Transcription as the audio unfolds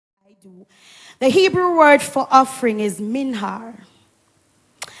do. The Hebrew word for offering is minhar.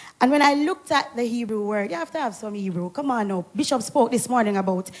 And when I looked at the Hebrew word, you have to have some Hebrew. Come on now. Bishop spoke this morning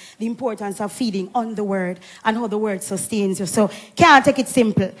about the importance of feeding on the word and how the word sustains you. So can't take it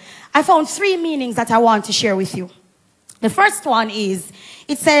simple. I found 3 meanings that I want to share with you. The first one is,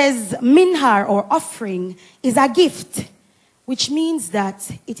 it says minhar or offering is a gift, which means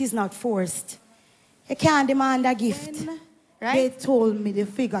that it is not forced. You can't demand a gift. Right? They told me the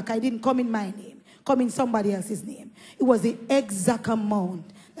figure, I didn't come in my name, come in somebody else's name. It was the exact amount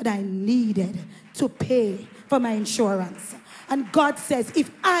that I needed to pay for my insurance. And God says,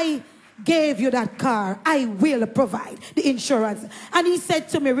 if I gave you that car, I will provide the insurance. And he said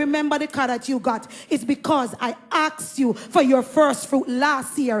to me, remember the car that you got? It's because I asked you for your first fruit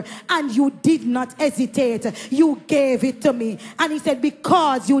last year and you did not hesitate. You gave it to me. And he said,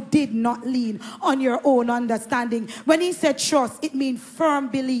 because you did not lean on your own understanding. When he said trust, it means firm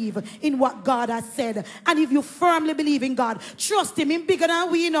belief in what God has said. And if you firmly believe in God, trust him. He's bigger than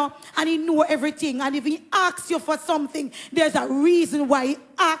we know, and he knows everything. And if he asks you for something, there's a reason why he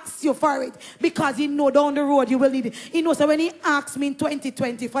asks you for it, because he know down the road you will need it. He knows. So when he asked me in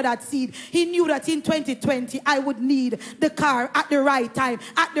 2020 for that seed, he knew that in 2020 I would need the car at the right time,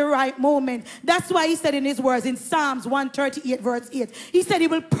 at the right moment. That's why he said in his words in Psalms 138 verse 8, he said he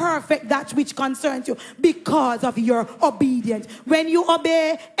will perfect that which concerns you because of your obedience. When you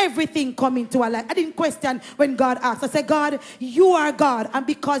obey, everything come into our life. I didn't question when God asked. I said, God, you are God, and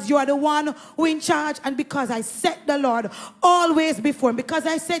because you are the one who in charge, and because I set the Lord always before him, because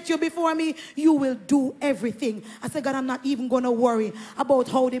I set you before me, you will do everything. I said, God, I'm not even going to worry about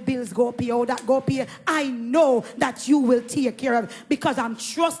how the bills go pay, how that go pay. I know that you will take care of it because I'm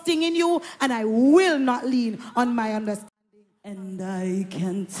trusting in you and I will not lean on my understanding. And I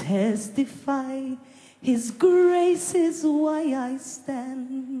can testify his grace is why I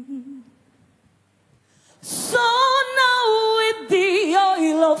stand. So now with the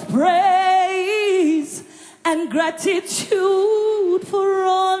oil of praise and gratitude for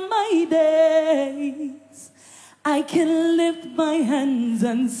all my days, I can lift my hands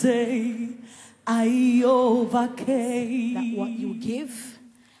and say, I overcame. That what you give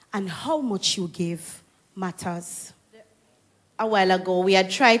and how much you give matters. A while ago, we had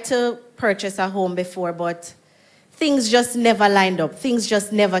tried to purchase a home before, but things just never lined up. Things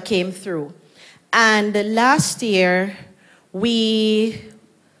just never came through. And last year, meaning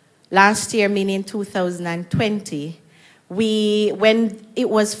 2020, when it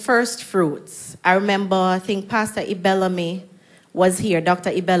was first fruits, I remember, I think Pastor Ibellamy was here, Dr.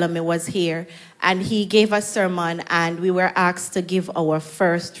 Ibellamy was here, and he gave a sermon, and we were asked to give our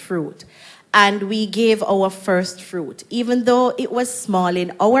first fruit. And we gave our first fruit. Even though it was small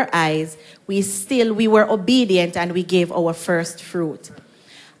in our eyes, we were obedient and we gave our first fruit.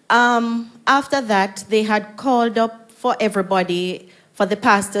 After that, they had called up for everybody, for the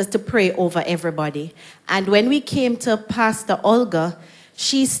pastors to pray over everybody. And when we came to Pastor Olga,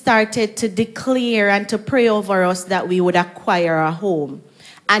 she started to declare and to pray over us that we would acquire a home.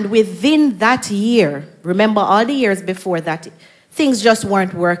 And within that year, remember all the years before that, things just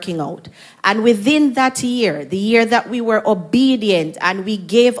weren't working out. And within that year, the year that we were obedient and we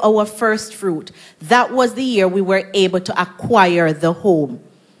gave our first fruit, that was the year we were able to acquire the home.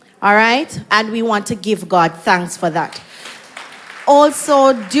 All right? And we want to give God thanks for that.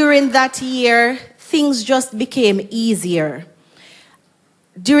 Also, during that year, things just became easier.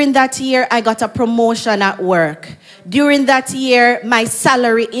 During that year, I got a promotion at work. During that year, my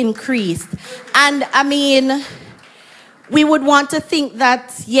salary increased. And I mean, we would want to think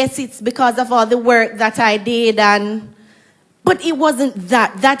that, yes, it's because of all the work that I did, but it wasn't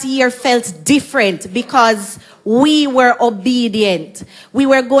that. That year felt different because we were obedient. We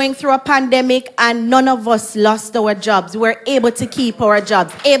were going through a pandemic and none of us lost our jobs. We were able to keep our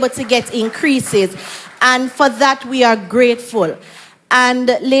jobs, able to get increases. And for that, we are grateful. And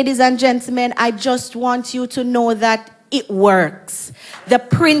ladies and gentlemen, I just want you to know that it works. The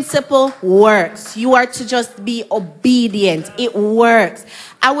principle works. You are to just be obedient. It works.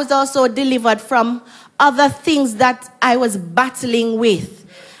 I was also delivered from other things that I was battling with.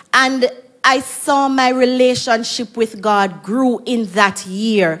 And I saw my relationship with God grew in that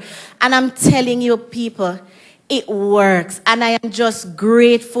year. And I'm telling you, people, it works. And I am just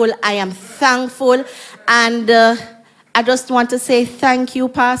grateful. I am thankful. And I just want to say thank you,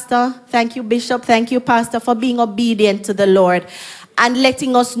 Pastor. Thank you, Bishop. Thank you, Pastor, for being obedient to the Lord and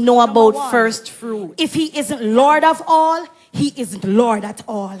letting us know about first fruit. If he isn't Lord of all, he isn't Lord at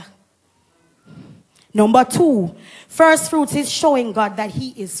all. Number 2, first fruits is showing God that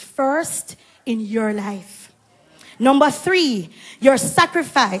he is first in your life. Number 3, your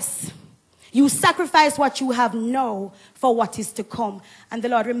sacrifice You sacrifice what you have now for what is to come. And the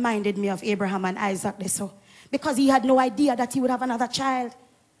Lord reminded me of Abraham and Isaac, because he had no idea that he would have another child.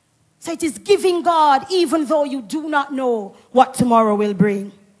 So it is giving God even though you do not know what tomorrow will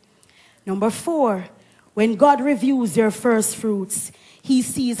bring. Number 4, when God reviews your first fruits, he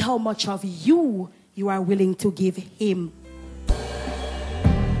sees how much of you are willing to give him.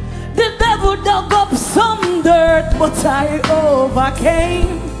 The devil dug up some dirt, but I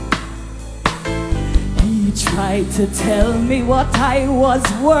overcame. He tried to tell me what I was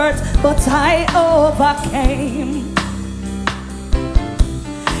worth, but I overcame.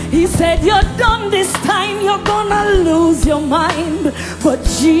 He said, you're done this time, you're gonna lose your mind. But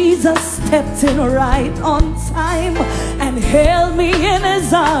Jesus stepped in right on time and held me in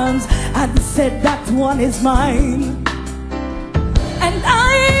his arms and said, that one is mine. And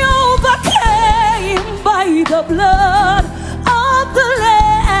I overcame by the blood of the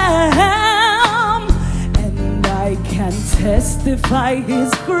Lamb. And I can testify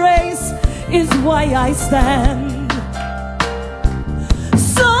his grace is why I stand.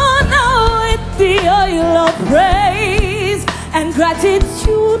 So now with the oil of praise and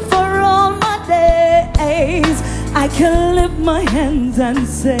gratitude for all my days, I can lift my hands and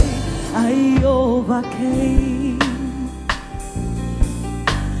say, I overcame.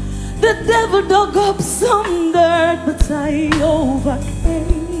 The devil dug up some dirt, but I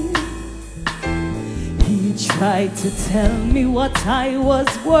overcame. He tried to tell me what I was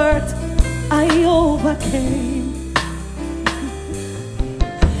worth, I overcame.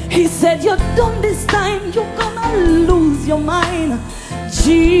 He said, you're done this time, you're gonna lose your mind.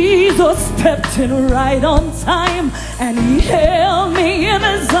 Jesus stepped in right on time and he held me in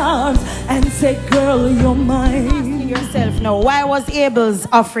his arms and said, girl, you're mine. Yourself now, why was Abel's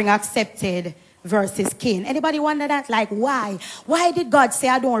offering accepted versus Cain? Anybody wonder that? Like, why? Why did God say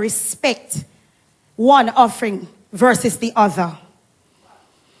I don't respect one offering versus the other?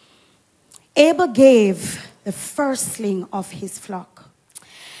 Abel gave the firstling of his flock.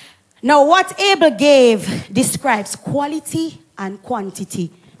 Now, what Abel gave describes quality and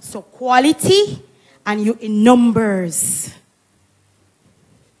quantity. So, quality and you in numbers.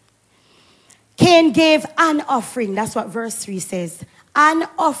 Cain gave an offering. That's what verse 3 says. An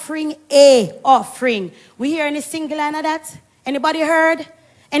offering, a offering. We hear any singular of that? Anybody heard?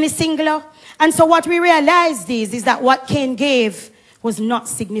 Any singular? And so what we realized is that what Cain gave was not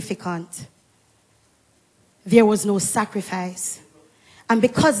significant. There was no sacrifice. And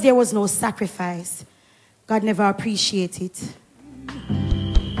because there was no sacrifice, God never appreciated it.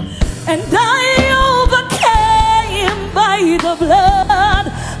 And I overcame by the blood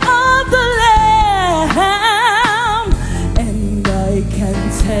of the Lamb. And I can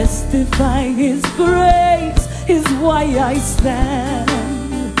testify his grace is why I stand.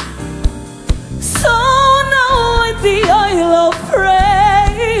 So now with the oil of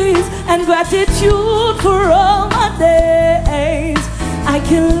praise and gratitude for all my days, I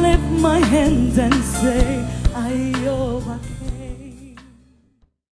can lift my hands and say, I overcame.